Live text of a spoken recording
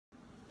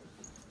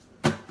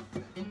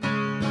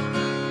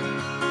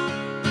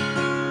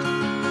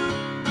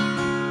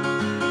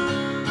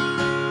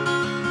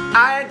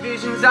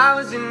visions. I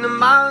was in the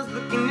miles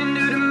looking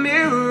into the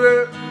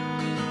mirror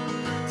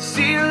to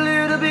see a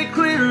little bit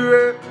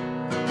clearer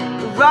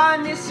the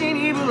rottenness and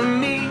evil in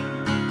me.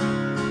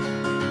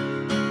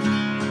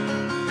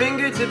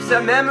 Fingertips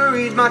have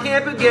memories mine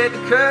can't forget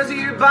the curves of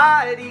your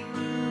body.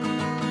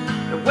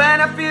 And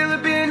when I feel a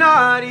bit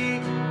naughty,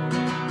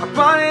 I'm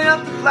running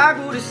up the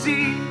flagpole to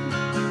see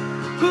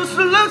who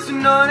salutes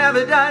and no one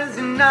ever does.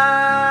 And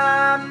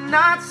I'm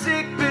not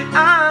sick, but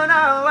I'm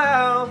not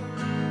well.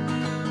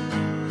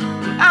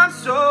 I'm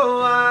so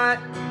hot,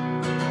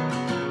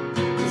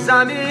 'cause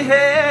I'm in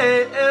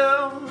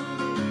hell.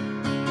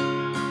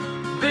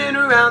 Been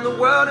around the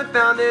world and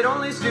found that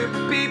only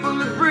stupid people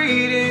are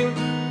breeding.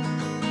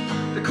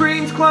 The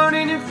queen's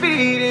cloning and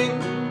feeding.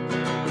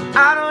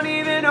 I don't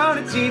even own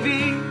a TV.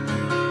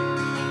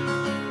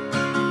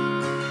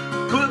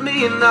 Put me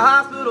in the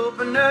hospital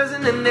for nerves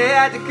and then they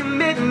had to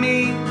commit me.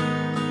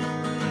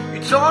 You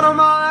told them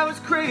all I was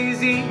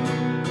crazy.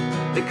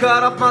 They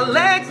cut off my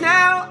legs,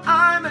 now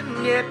I'm an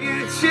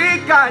amputee.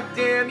 God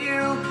damn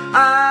you.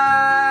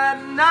 I'm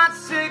not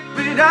sick,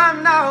 but I'm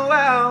not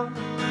well.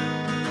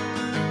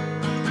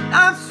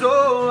 I'm so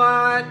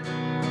hot,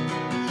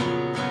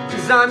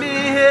 'cause I'm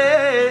in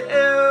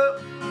hell.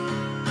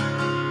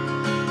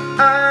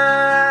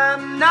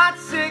 I'm not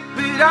sick,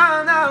 but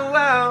I'm not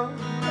well.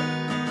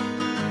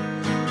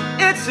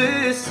 It's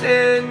a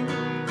sin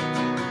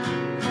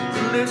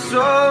to live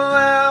so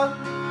well.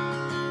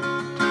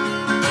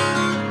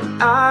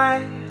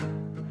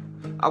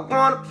 I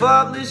wanna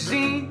publish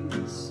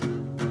scenes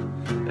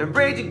and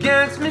rage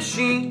against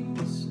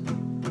machines.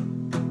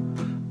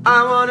 I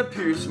wanna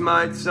pierce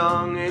my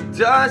tongue, it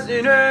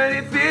doesn't hurt,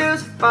 it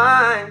feels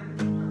fine.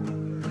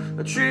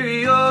 A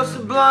trivial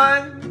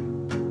sublime.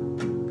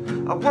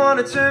 I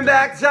wanna turn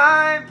back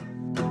time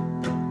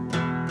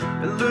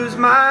and lose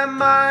my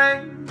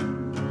mind.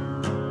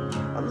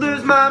 I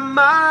lose my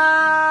mind.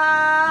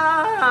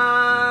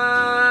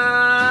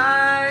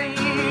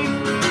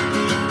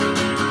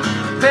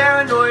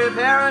 Paranoia,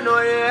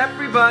 paranoia,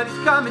 everybody's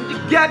coming to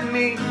get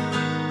me.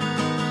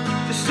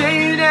 Just say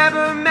you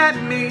never met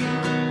me.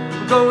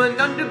 I'm going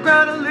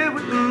underground to live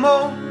with the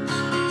moles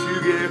to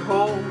get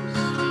holes.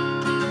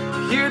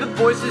 Hear the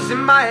voices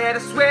in my head,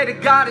 I swear to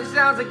God it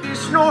sounds like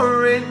they're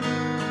snoring.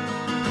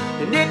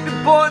 And if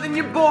you're bored then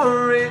you're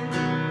boring.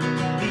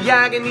 The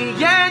agony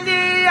and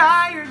the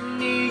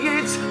irony,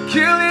 it's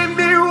killing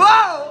me.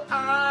 Whoa,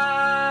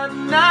 I'm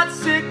not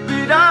sick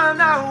but I'm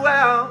not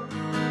well.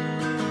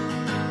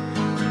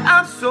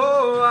 I'm so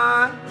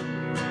hot,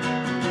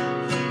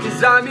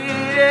 'cause I'm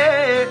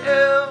in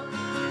hell.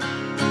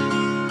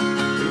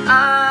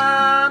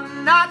 I'm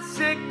not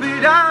sick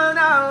but I'm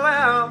not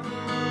well.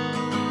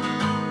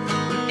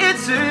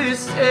 It's a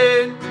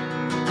sin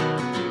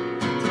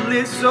to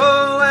live so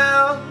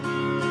well.